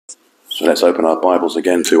So let's open our Bibles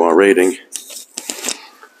again to our reading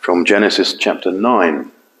from Genesis chapter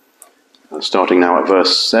 9, starting now at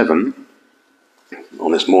verse 7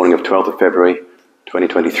 on this morning of 12th of February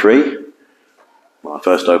 2023. I'll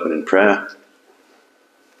first open in prayer.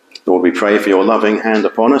 Lord, we pray for your loving hand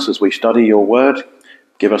upon us as we study your word.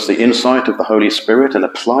 Give us the insight of the Holy Spirit and a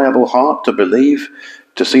pliable heart to believe,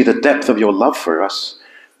 to see the depth of your love for us,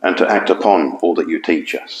 and to act upon all that you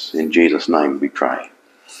teach us. In Jesus' name we pray.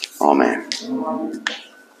 Amen. So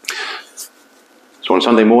on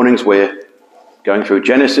Sunday mornings we're going through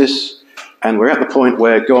Genesis, and we're at the point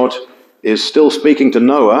where God is still speaking to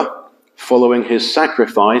Noah following his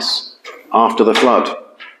sacrifice after the flood.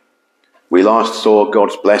 We last saw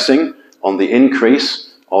God's blessing on the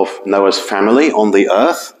increase of Noah's family on the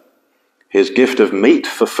earth, his gift of meat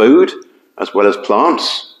for food as well as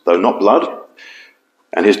plants, though not blood,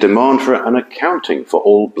 and his demand for an accounting for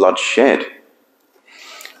all blood shed.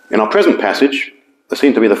 In our present passage, there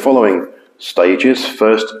seem to be the following stages.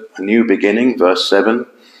 First, a new beginning, verse 7.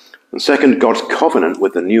 And second, God's covenant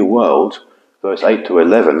with the new world, verse 8 to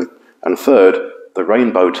 11. And third, the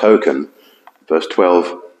rainbow token, verse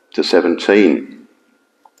 12 to 17.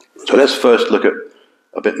 So let's first look at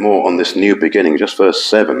a bit more on this new beginning, just verse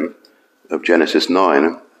 7 of Genesis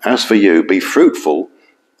 9. As for you, be fruitful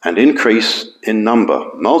and increase in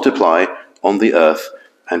number. Multiply on the earth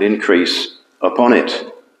and increase upon it.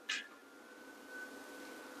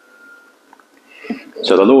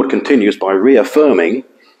 So the Lord continues by reaffirming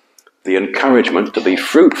the encouragement to be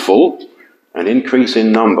fruitful and increase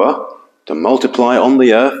in number, to multiply on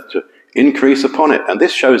the earth, to increase upon it. And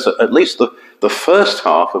this shows that at least the first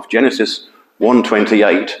half of Genesis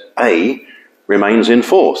 1:28a remains in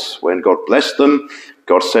force. When God blessed them,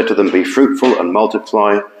 God said to them, be fruitful and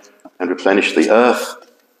multiply and replenish the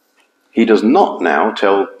earth. He does not now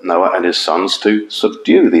tell Noah and his sons to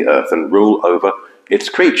subdue the earth and rule over its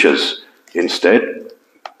creatures. Instead,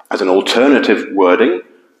 as an alternative wording,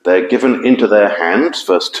 they're given into their hands,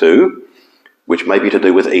 verse 2, which may be to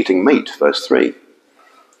do with eating meat, verse 3.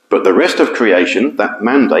 But the rest of creation, that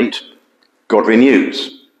mandate, God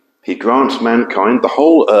renews. He grants mankind the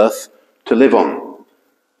whole earth to live on.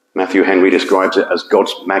 Matthew Henry describes it as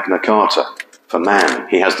God's Magna Carta for man.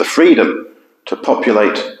 He has the freedom to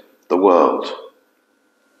populate the world.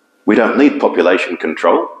 We don't need population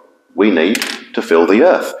control. We need to fill the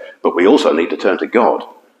earth. But we also need to turn to God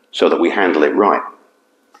so that we handle it right.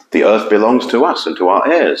 The earth belongs to us and to our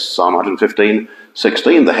heirs. Psalm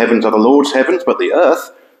 115:16, the heavens are the Lord's heavens, but the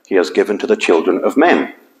earth he has given to the children of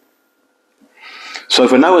men. So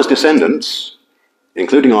for Noah's descendants,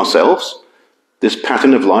 including ourselves, this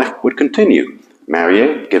pattern of life would continue.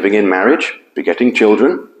 Marrying, giving in marriage, begetting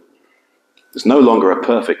children. It's no longer a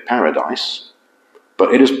perfect paradise,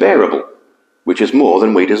 but it is bearable, which is more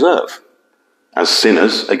than we deserve, as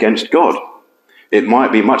sinners against God. It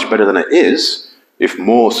might be much better than it is if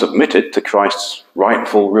more submitted to Christ's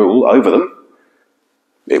rightful rule over them.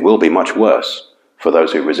 It will be much worse for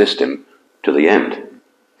those who resist him to the end.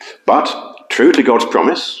 But, true to God's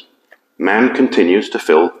promise, man continues to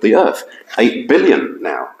fill the earth. 8 billion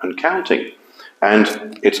now, and counting.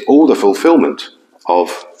 And it's all the fulfillment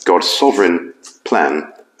of God's sovereign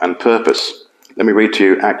plan and purpose. Let me read to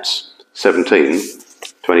you Acts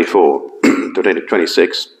 17:24 to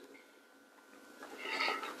 26.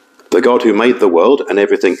 The God who made the world and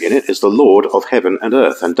everything in it is the Lord of heaven and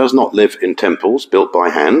earth, and does not live in temples built by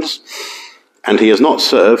hands. And he is not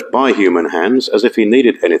served by human hands as if he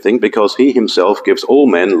needed anything, because he himself gives all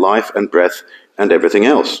men life and breath and everything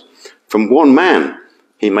else. From one man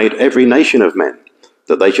he made every nation of men,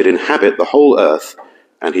 that they should inhabit the whole earth,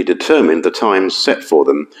 and he determined the times set for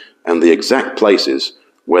them and the exact places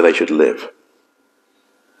where they should live.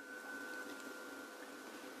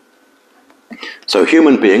 So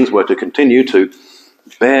human beings were to continue to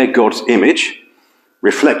bear God's image,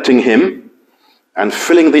 reflecting him, and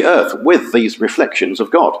filling the earth with these reflections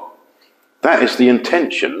of God. That is the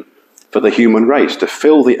intention for the human race, to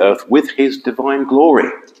fill the earth with his divine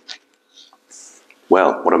glory.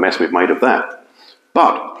 Well, what a mess we've made of that.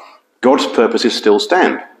 But God's purposes still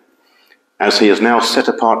stand, as he has now set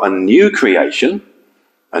apart a new creation,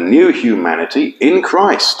 a new humanity in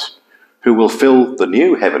Christ, who will fill the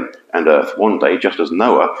new heaven and earth one day, just as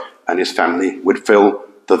Noah and his family would fill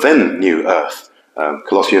the then new earth.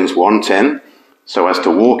 Colossians 1:10, so as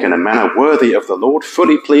to walk in a manner worthy of the Lord,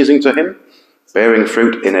 fully pleasing to him, bearing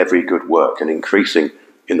fruit in every good work and increasing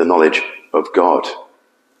in the knowledge of God.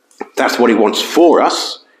 That's what he wants for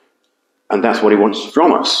us, and that's what he wants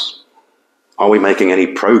from us. Are we making any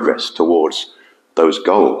progress towards those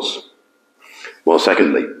goals? Well,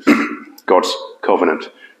 secondly, God's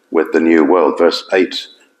covenant with the new world. Verse 8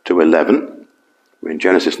 to 11, we're in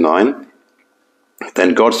Genesis 9.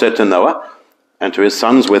 Then God said to Noah and to his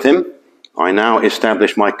sons with him, I now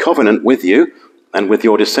establish my covenant with you and with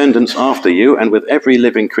your descendants after you and with every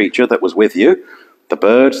living creature that was with you, the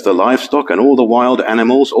birds, the livestock, and all the wild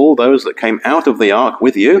animals, all those that came out of the ark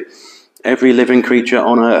with you, every living creature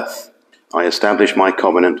on earth. I establish my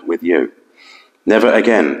covenant with you. Never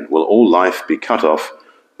again will all life be cut off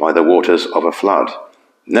by the waters of a flood.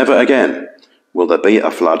 Never again will there be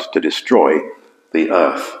a flood to destroy the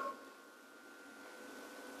earth.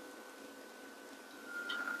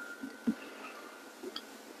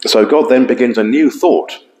 So God then begins a new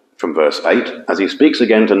thought from verse 8 as he speaks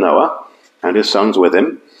again to Noah and his sons with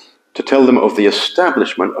him to tell them of the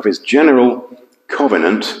establishment of his general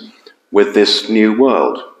covenant with this new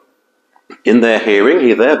world. In their hearing,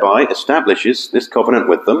 he thereby establishes this covenant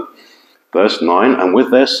with them, verse 9, and with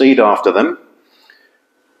their seed after them.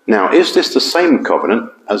 Now, is this the same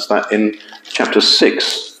covenant as that in chapter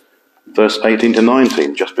 6, verse 18 to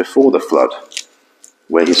 19, just before the flood,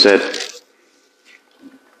 where he said,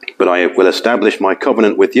 But I will establish my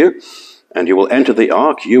covenant with you, and you will enter the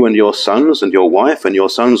ark, you and your sons and your wife and your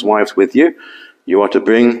sons' wives with you. You are to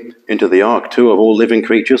bring into the ark 2 of all living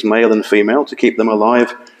creatures, male and female, to keep them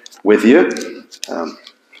alive with you.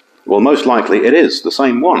 Well, most likely it is the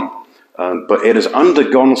same one, but it has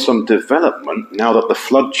undergone some development now that the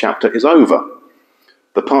flood chapter is over.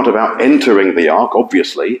 The part about entering the ark,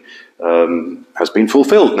 obviously, has been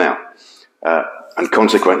fulfilled now. And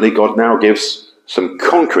consequently, God now gives some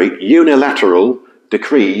concrete unilateral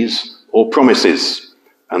decrees or promises,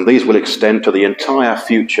 and these will extend to the entire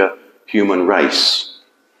future human race.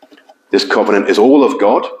 This covenant is all of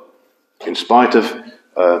God, in spite of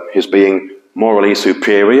his being morally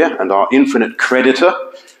superior and our infinite creditor.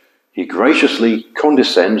 He graciously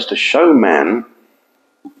condescends to show man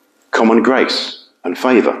common grace and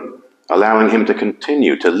favour, allowing him to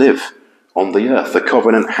continue to live on the earth, the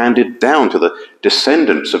covenant handed down to the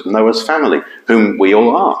descendants of Noah's family, whom we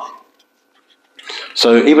all are.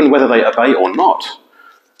 So even whether they obey or not,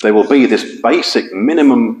 there will be this basic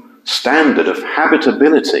minimum standard of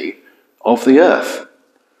habitability of the earth.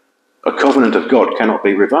 A covenant of God cannot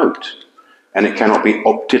be revoked, and it cannot be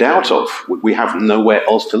opted out of. We have nowhere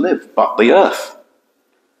else to live but the earth.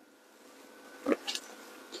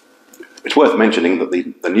 It's worth mentioning that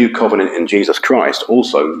the new covenant in Jesus Christ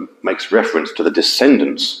also makes reference to the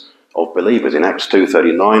descendants of believers in Acts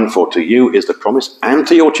 2:39, for to you is the promise, and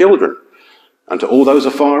to your children, and to all those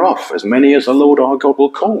afar off, as many as the Lord our God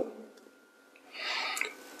will call.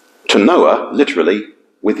 To Noah, literally,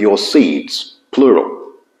 with your seeds,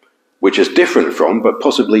 plural, which is different from, but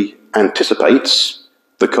possibly anticipates,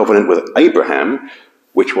 the covenant with Abraham,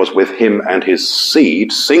 which was with him and his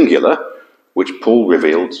seed, singular, which Paul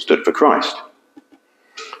revealed stood for Christ.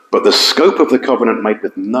 But the scope of the covenant made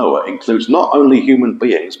with Noah includes not only human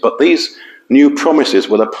beings, but these new promises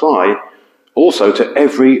will apply also to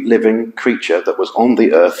every living creature that was on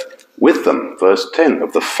the earth with them. Verse 10,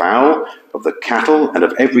 of the fowl, of the cattle, and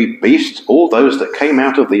of every beast, all those that came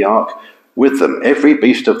out of the ark with them, every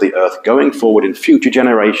beast of the earth going forward in future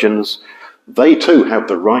generations, they too have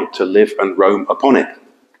the right to live and roam upon it.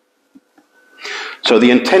 So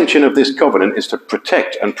the intention of this covenant is to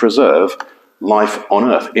protect and preserve life on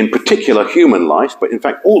earth, in particular human life, but in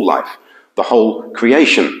fact all life, the whole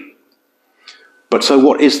creation. But so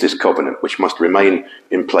what is this covenant which must remain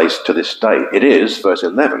in place to this day? It is, verse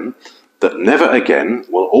 11, that never again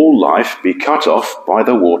will all life be cut off by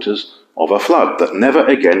the waters of a flood, that never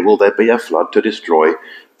again will there be a flood to destroy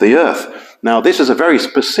the earth. Now this is a very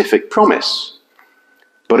specific promise,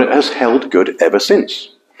 but it has held good ever since.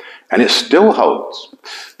 And it still holds.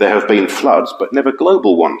 There have been floods, but never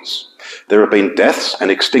global ones. There have been deaths and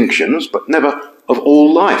extinctions, but never of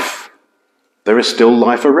all life. There is still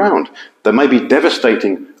life around. There may be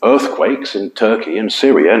devastating earthquakes in Turkey and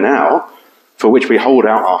Syria now, for which we hold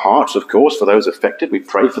out our hearts, of course, for those affected. We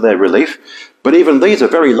pray for their relief. But even these are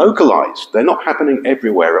very localized. They're not happening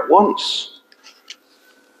everywhere at once.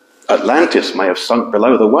 Atlantis may have sunk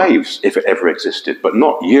below the waves, if it ever existed, but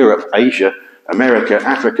not Europe, Asia, America,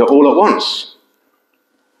 Africa, all at once.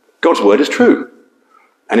 God's word is true,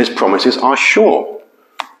 and his promises are sure.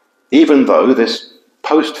 Even though this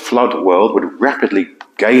post-flood world would rapidly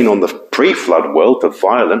gain on the pre-flood world for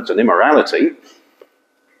violence and immorality,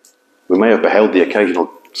 we may have beheld the occasional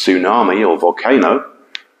tsunami or volcano,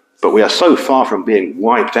 but we are so far from being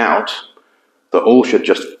wiped out that all should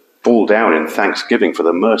just fall down in thanksgiving for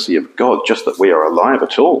the mercy of God, just that we are alive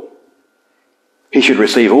at all. He should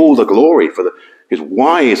receive all the glory for his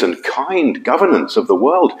wise and kind governance of the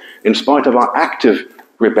world, in spite of our active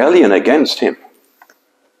rebellion against him.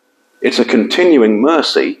 It's a continuing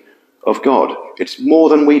mercy of God. It's more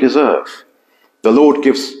than we deserve. The Lord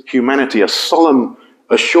gives humanity a solemn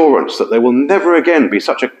assurance that there will never again be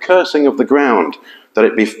such a cursing of the ground that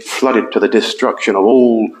it be flooded to the destruction of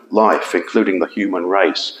all life, including the human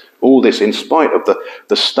race. All this in spite of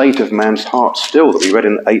the state of man's heart still that we read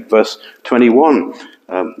in 8 verse 21.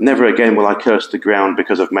 Never again will I curse the ground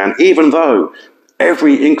because of man, even though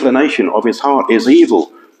every inclination of his heart is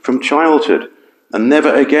evil from childhood. And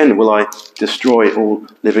never again will I destroy all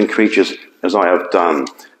living creatures as I have done.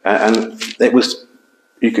 And it was,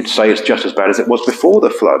 you could say it's just as bad as it was before the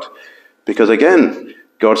flood. Because again,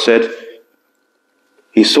 God said,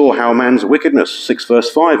 he saw how man's wickedness, 6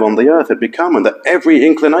 verse 5, on the earth had become, and that every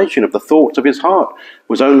inclination of the thoughts of his heart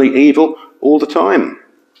was only evil all the time.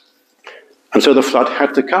 And so the flood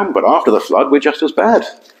had to come, but after the flood, we're just as bad.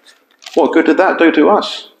 What good did that do to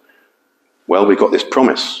us? Well, we've got this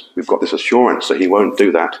promise, we've got this assurance that he won't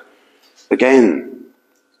do that again.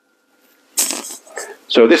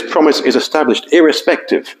 So this promise is established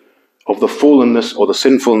irrespective of the fallenness or the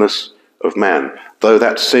sinfulness of man. Though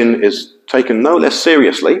that sin is taken no less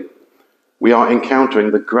seriously, we are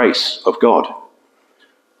encountering the grace of God.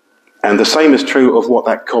 And the same is true of what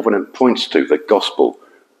that covenant points to, the gospel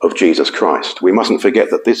of Jesus Christ. We mustn't forget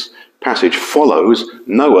that this passage follows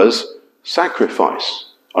Noah's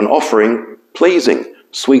sacrifice, an offering pleasing,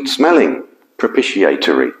 sweet-smelling,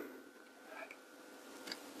 propitiatory.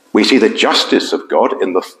 We see the justice of God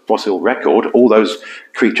in the fossil record, all those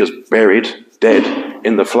creatures buried, dead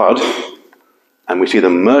in the flood, and we see the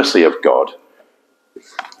mercy of God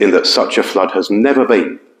in that such a flood has never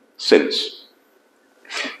been since.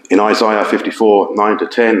 In Isaiah 54,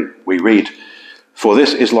 9-10, we read, "For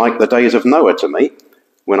this is like the days of Noah to me,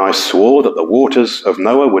 when I swore that the waters of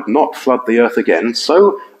Noah would not flood the earth again,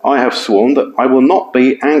 so I have sworn that I will not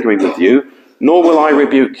be angry with you, nor will I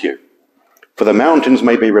rebuke you. For the mountains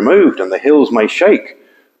may be removed and the hills may shake,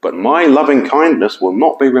 but my loving kindness will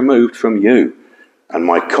not be removed from you, and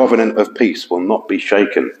my covenant of peace will not be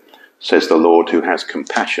shaken, says the Lord who has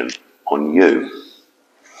compassion on you."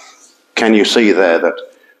 Can you see there that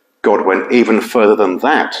God went even further than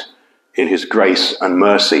that in his grace and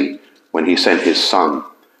mercy when he sent his Son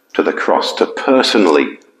to the cross to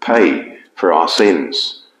personally pay for our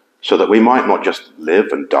sins, so that we might not just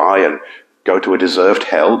live and die and go to a deserved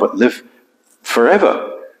hell, but live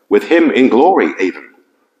forever with him in glory even,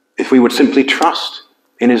 if we would simply trust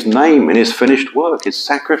in his name, in his finished work, his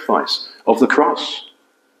sacrifice of the cross.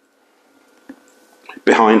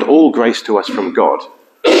 Behind all grace to us from God,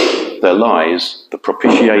 there lies the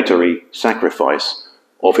propitiatory sacrifice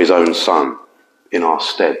of his own Son in our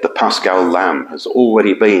stead. The Paschal Lamb has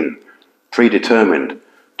already been predetermined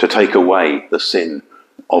to take away the sin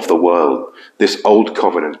of the world. This old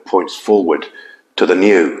covenant points forward to the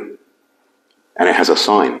new, and it has a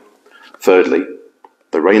sign. Thirdly,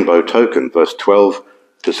 the rainbow token, verse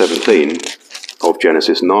 12-17 of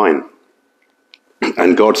Genesis 9.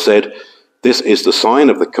 "And God said, 'This is the sign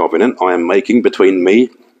of the covenant I am making between me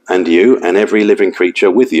and you and every living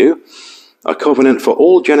creature with you, a covenant for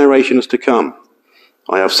all generations to come.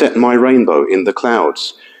 I have set my rainbow in the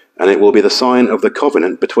clouds, and it will be the sign of the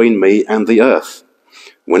covenant between me and the earth.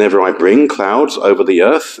 Whenever I bring clouds over the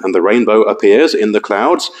earth and the rainbow appears in the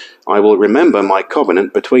clouds, I will remember my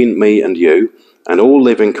covenant between me and you and all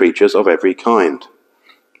living creatures of every kind.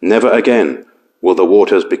 Never again will the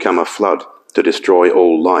waters become a flood to destroy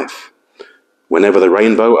all life. Whenever the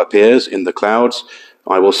rainbow appears in the clouds,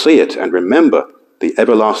 I will see it and remember the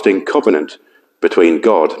everlasting covenant between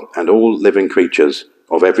God and all living creatures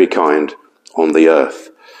of every kind on the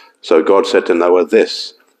earth.' So God said to Noah,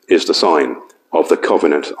 'This is the sign of the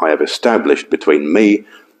covenant I have established between me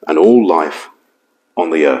and all life on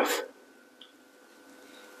the earth.'"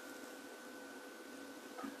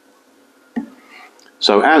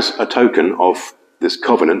 So as a token of this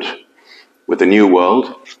covenant with the new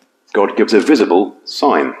world, God gives a visible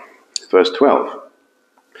sign. Verse 12.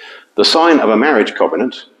 "The sign of a marriage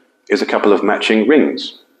covenant is a couple of matching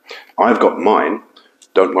rings. I've got mine.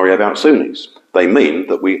 Don't worry about Suni's. They mean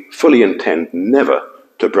that we fully intend never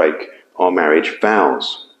to break our marriage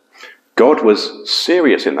vows." God was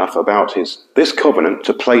serious enough about this covenant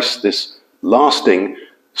to place this lasting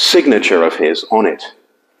signature of his on it,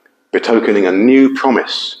 betokening a new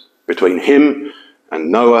promise between him and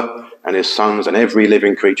Noah and his sons and every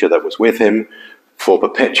living creature that was with him for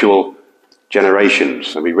perpetual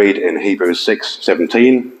generations. And we read in Hebrews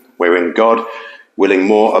 6:17, wherein God, willing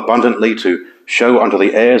more abundantly to show unto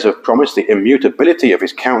the heirs of promise the immutability of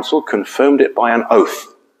his counsel, confirmed it by an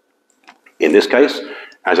oath. In this case,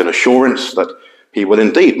 as an assurance that he will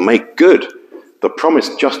indeed make good the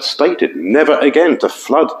promise just stated, never again to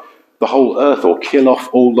flood the whole earth or kill off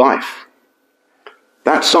all life.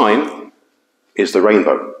 That sign is the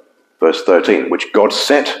rainbow, verse 13, which God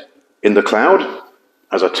set in the cloud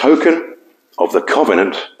as a token of the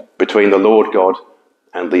covenant between the Lord God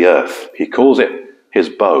and the earth. He calls it his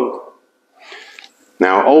bow.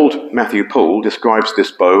 Now, old Matthew Poole describes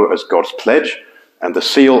this bow as God's pledge and the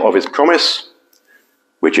seal of his promise,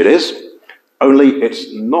 which it is, only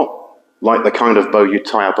it's not like the kind of bow you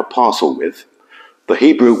tie up a parcel with. The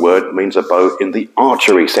Hebrew word means a bow in the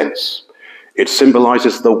archery sense. It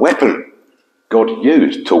symbolizes the weapon God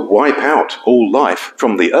used to wipe out all life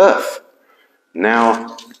from the earth,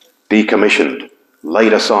 now decommissioned,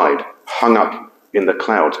 laid aside, hung up in the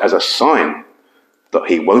clouds as a sign that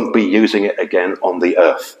he won't be using it again on the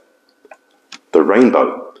earth. The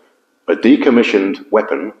rainbow, a decommissioned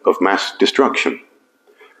weapon of mass destruction.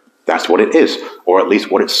 That's what it is, or at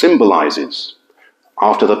least what it symbolizes.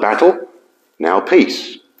 After the battle, now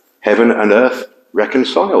peace. Heaven and earth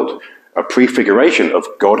reconciled. A prefiguration of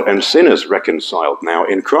God and sinners reconciled now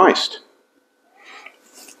in Christ.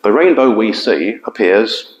 The rainbow we see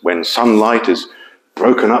appears when sunlight is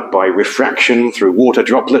broken up by refraction through water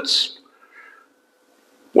droplets.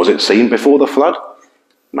 Was it seen before the flood?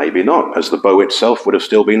 Maybe not, as the bow itself would have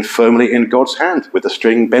still been firmly in God's hand with the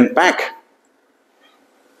string bent back.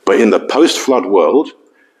 But in the post-flood world,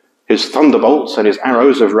 his thunderbolts and his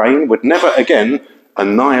arrows of rain would never again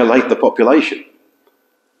annihilate the population,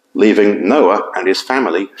 leaving Noah and his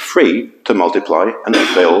family free to multiply and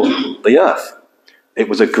fill the earth. It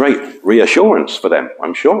was a great reassurance for them,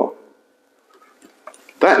 I'm sure.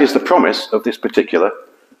 That is the promise of this particular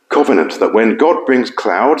covenant, that when God brings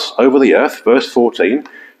clouds over the earth, verse 14,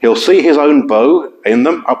 he'll see his own bow in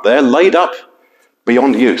them up there, laid up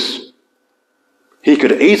beyond use. He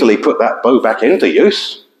could easily put that bow back into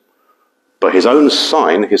use, but his own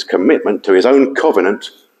sign, his commitment to his own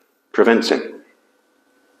covenant, prevents him.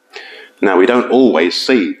 Now, we don't always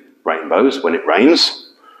see rainbows when it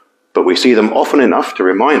rains, but we see them often enough to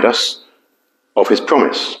remind us of his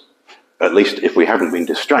promise, at least if we haven't been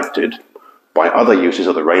distracted by other uses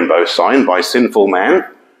of the rainbow sign, by sinful man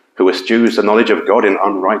who eschews the knowledge of God in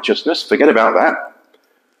unrighteousness. Forget about that.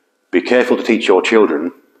 Be careful to teach your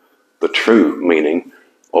children the true meaning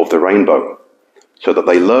of the rainbow, so that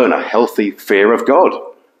they learn a healthy fear of God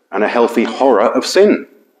and a healthy horror of sin.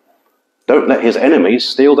 Don't let his enemies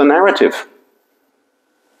steal the narrative.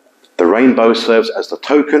 The rainbow serves as the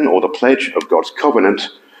token or the pledge of God's covenant,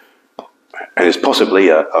 and is possibly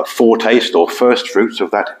a foretaste or first fruits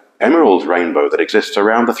of that emerald rainbow that exists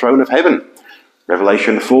around the throne of heaven.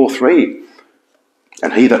 Revelation 4:3.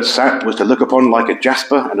 And he that sat was to look upon like a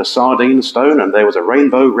jasper and a sardine stone, and there was a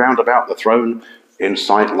rainbow round about the throne in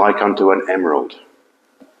sight like unto an emerald.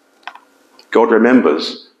 God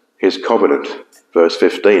remembers his covenant, verse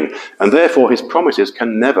 15, and therefore his promises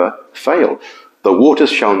can never fail. The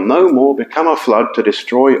waters shall no more become a flood to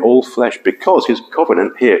destroy all flesh, because his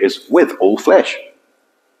covenant here is with all flesh.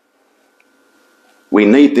 We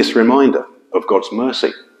need this reminder of God's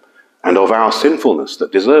mercy and of our sinfulness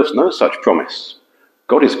that deserves no such promise.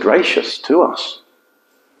 God is gracious to us,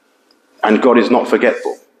 and God is not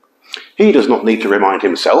forgetful. He does not need to remind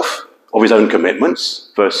himself of his own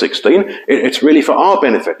commitments, verse 16. It's really for our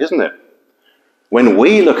benefit, isn't it? When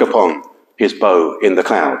we look upon his bow in the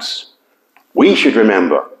clouds, we should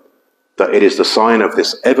remember that it is the sign of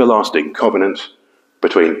this everlasting covenant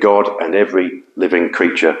between God and every living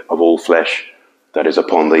creature of all flesh that is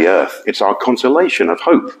upon the earth. It's our consolation of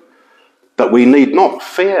hope, that we need not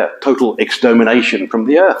fear total extermination from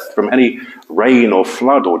the earth, from any rain or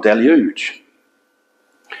flood or deluge.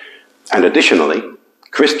 And additionally,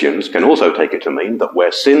 Christians can also take it to mean that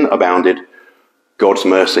where sin abounded, God's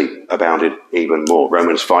mercy abounded even more.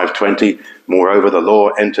 Romans 5:20, moreover, the law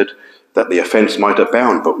entered that the offense might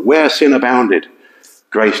abound, but where sin abounded,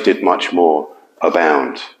 grace did much more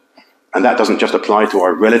abound. And that doesn't just apply to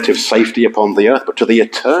our relative safety upon the earth, but to the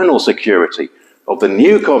eternal security of the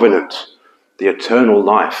new covenant, the eternal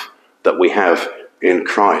life that we have in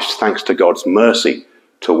Christ, thanks to God's mercy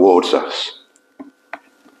towards us.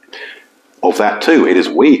 Of that too, it is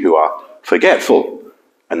we who are forgetful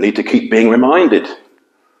and need to keep being reminded.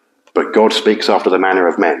 But God speaks after the manner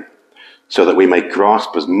of men, so that we may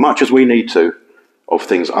grasp as much as we need to of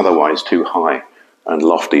things otherwise too high and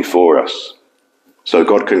lofty for us. So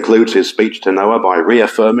God concludes his speech to Noah by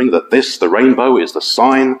reaffirming that this, the rainbow, is the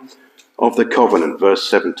sign of the covenant, verse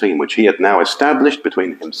 17, which he had now established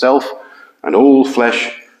between himself and all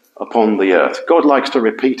flesh upon the earth. God likes to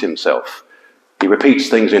repeat himself. He repeats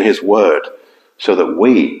things in his word so that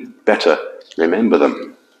we better remember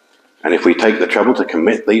them. And if we take the trouble to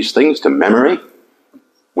commit these things to memory,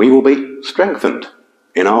 we will be strengthened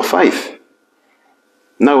in our faith.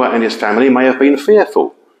 Noah and his family may have been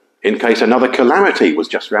fearful in case another calamity was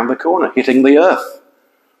just round the corner, hitting the earth.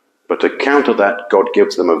 But to counter that, God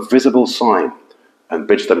gives them a visible sign and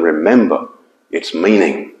bids them remember its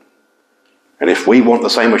meaning. And if we want the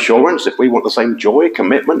same assurance, if we want the same joy,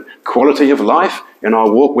 commitment, quality of life in our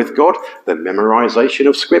walk with God, then memorization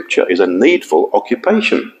of Scripture is a needful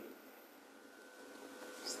occupation.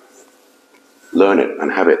 Learn it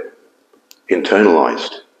and have it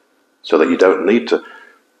internalized so that you don't need to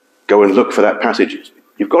go and look for that passage.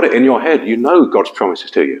 You've got it in your head. You know God's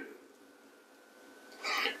promises to you.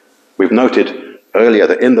 We've noted earlier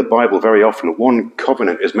that in the Bible very often one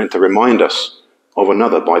covenant is meant to remind us of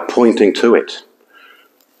another by pointing to it.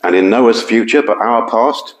 And in Noah's future, but our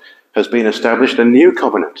past, has been established a new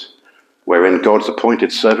covenant, wherein God's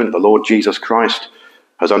appointed servant, the Lord Jesus Christ,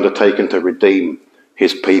 has undertaken to redeem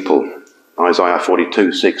his people. Isaiah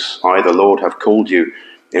 42:6, I, the Lord, have called you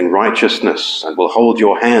in righteousness and will hold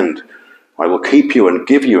your hand. I will keep you and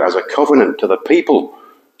give you as a covenant to the people,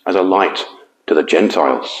 as a light to the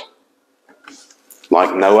Gentiles.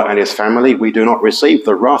 Like Noah and his family, we do not receive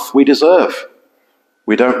the wrath we deserve.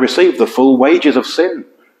 We don't receive the full wages of sin.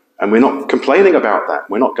 And we're not complaining about that.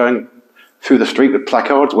 We're not going through the street with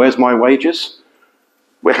placards, where's my wages?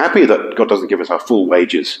 We're happy that God doesn't give us our full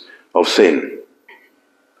wages of sin.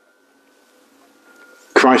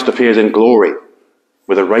 Christ appears in glory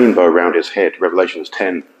with a rainbow round his head. Revelations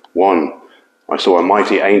 10:1. I saw a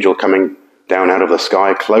mighty angel coming down out of the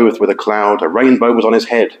sky, clothed with a cloud. A rainbow was on his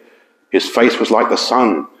head. His face was like the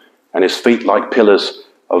sun, and his feet like pillars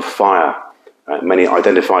of fire. Many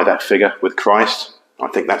identify that figure with Christ. I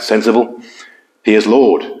think that's sensible. He is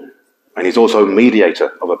Lord, and he's also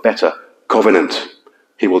mediator of a better covenant.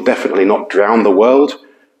 He will definitely not drown the world,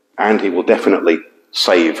 and he will definitely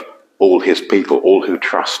save all his people, all who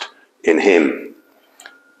trust in him.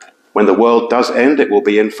 When the world does end, it will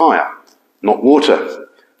be in fire, not water.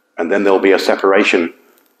 And then there'll be a separation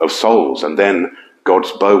of souls, and then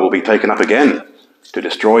God's bow will be taken up again to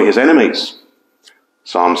destroy his enemies.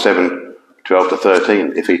 Psalm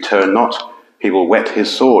 7:12-13. If he turn not, he will whet his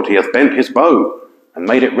sword. He hath bent his bow and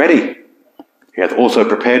made it ready. He hath also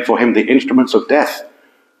prepared for him the instruments of death.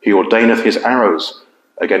 He ordaineth his arrows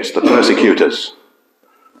against the persecutors.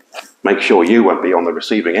 Make sure you won't be on the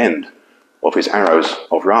receiving end of his arrows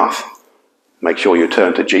of wrath. Make sure you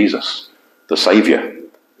turn to Jesus, the Saviour,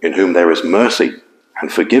 in whom there is mercy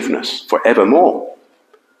and forgiveness forevermore,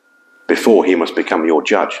 before he must become your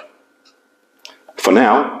judge. For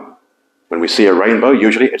now, when we see a rainbow,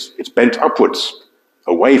 usually it's bent upwards,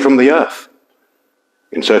 away from the earth.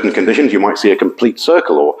 In certain conditions, you might see a complete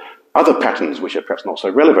circle or other patterns which are perhaps not so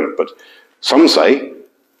relevant. But some say,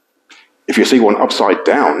 if you see one upside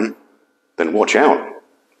down, then watch out.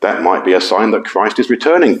 That might be a sign that Christ is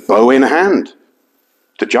returning, bow in hand,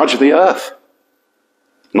 to judge the earth.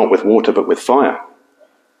 Not with water, but with fire.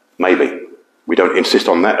 Maybe. We don't insist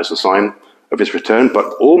on that as a sign of his return, but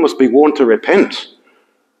all must be warned to repent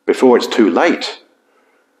before it's too late.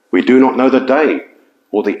 We do not know the day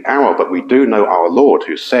or the hour, but we do know our Lord,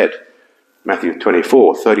 who said, Matthew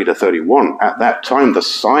 24:30-31, at that time the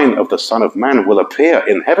sign of the Son of Man will appear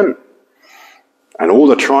in heaven, and all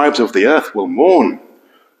the tribes of the earth will mourn.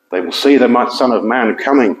 They will see the Son of Man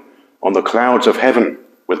coming on the clouds of heaven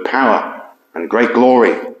with power and great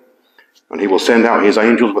glory. And he will send out his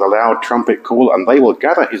angels with a loud trumpet call, and they will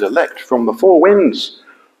gather his elect from the four winds,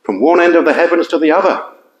 from one end of the heavens to the other.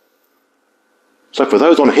 So for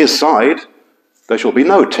those on his side, there shall be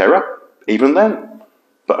no terror, even then,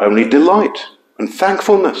 but only delight and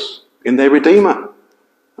thankfulness in their Redeemer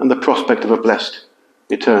and the prospect of a blessed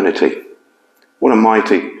eternity. What a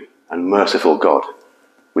mighty and merciful God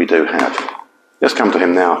we do have. Let's come to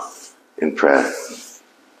him now in prayer.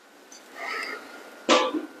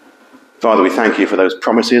 Father, we thank you for those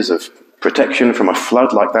promises of protection from a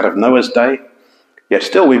flood like that of Noah's day. Yet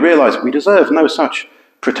still we realize we deserve no such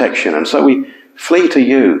protection. And so we flee to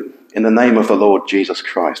you in the name of the Lord Jesus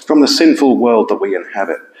Christ, from the sinful world that we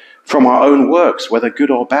inhabit, from our own works, whether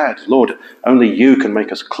good or bad. Lord, only you can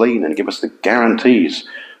make us clean and give us the guarantees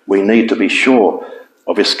we need to be sure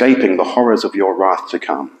of escaping the horrors of your wrath to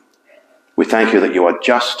come. We thank you that you are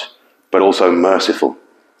just, but also merciful,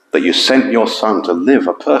 that you sent your Son to live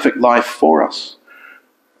a perfect life for us,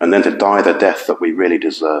 and then to die the death that we really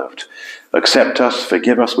deserved. Accept us,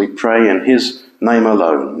 forgive us, we pray, in his name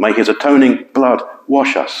alone. May his atoning blood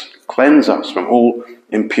wash us, cleanse us from all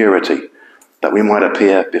impurity, that we might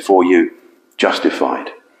appear before you justified.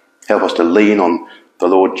 Help us to lean on the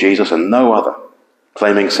Lord Jesus and no other,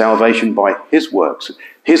 claiming salvation by his works,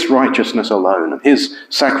 his righteousness alone, and his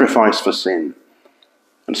sacrifice for sin.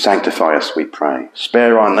 And sanctify us, we pray.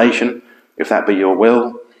 Spare our nation, if that be your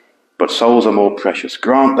will, but souls are more precious.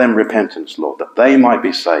 Grant them repentance, Lord, that they might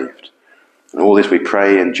be saved. And all this we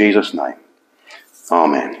pray in Jesus' name.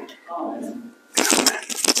 Amen. Amen.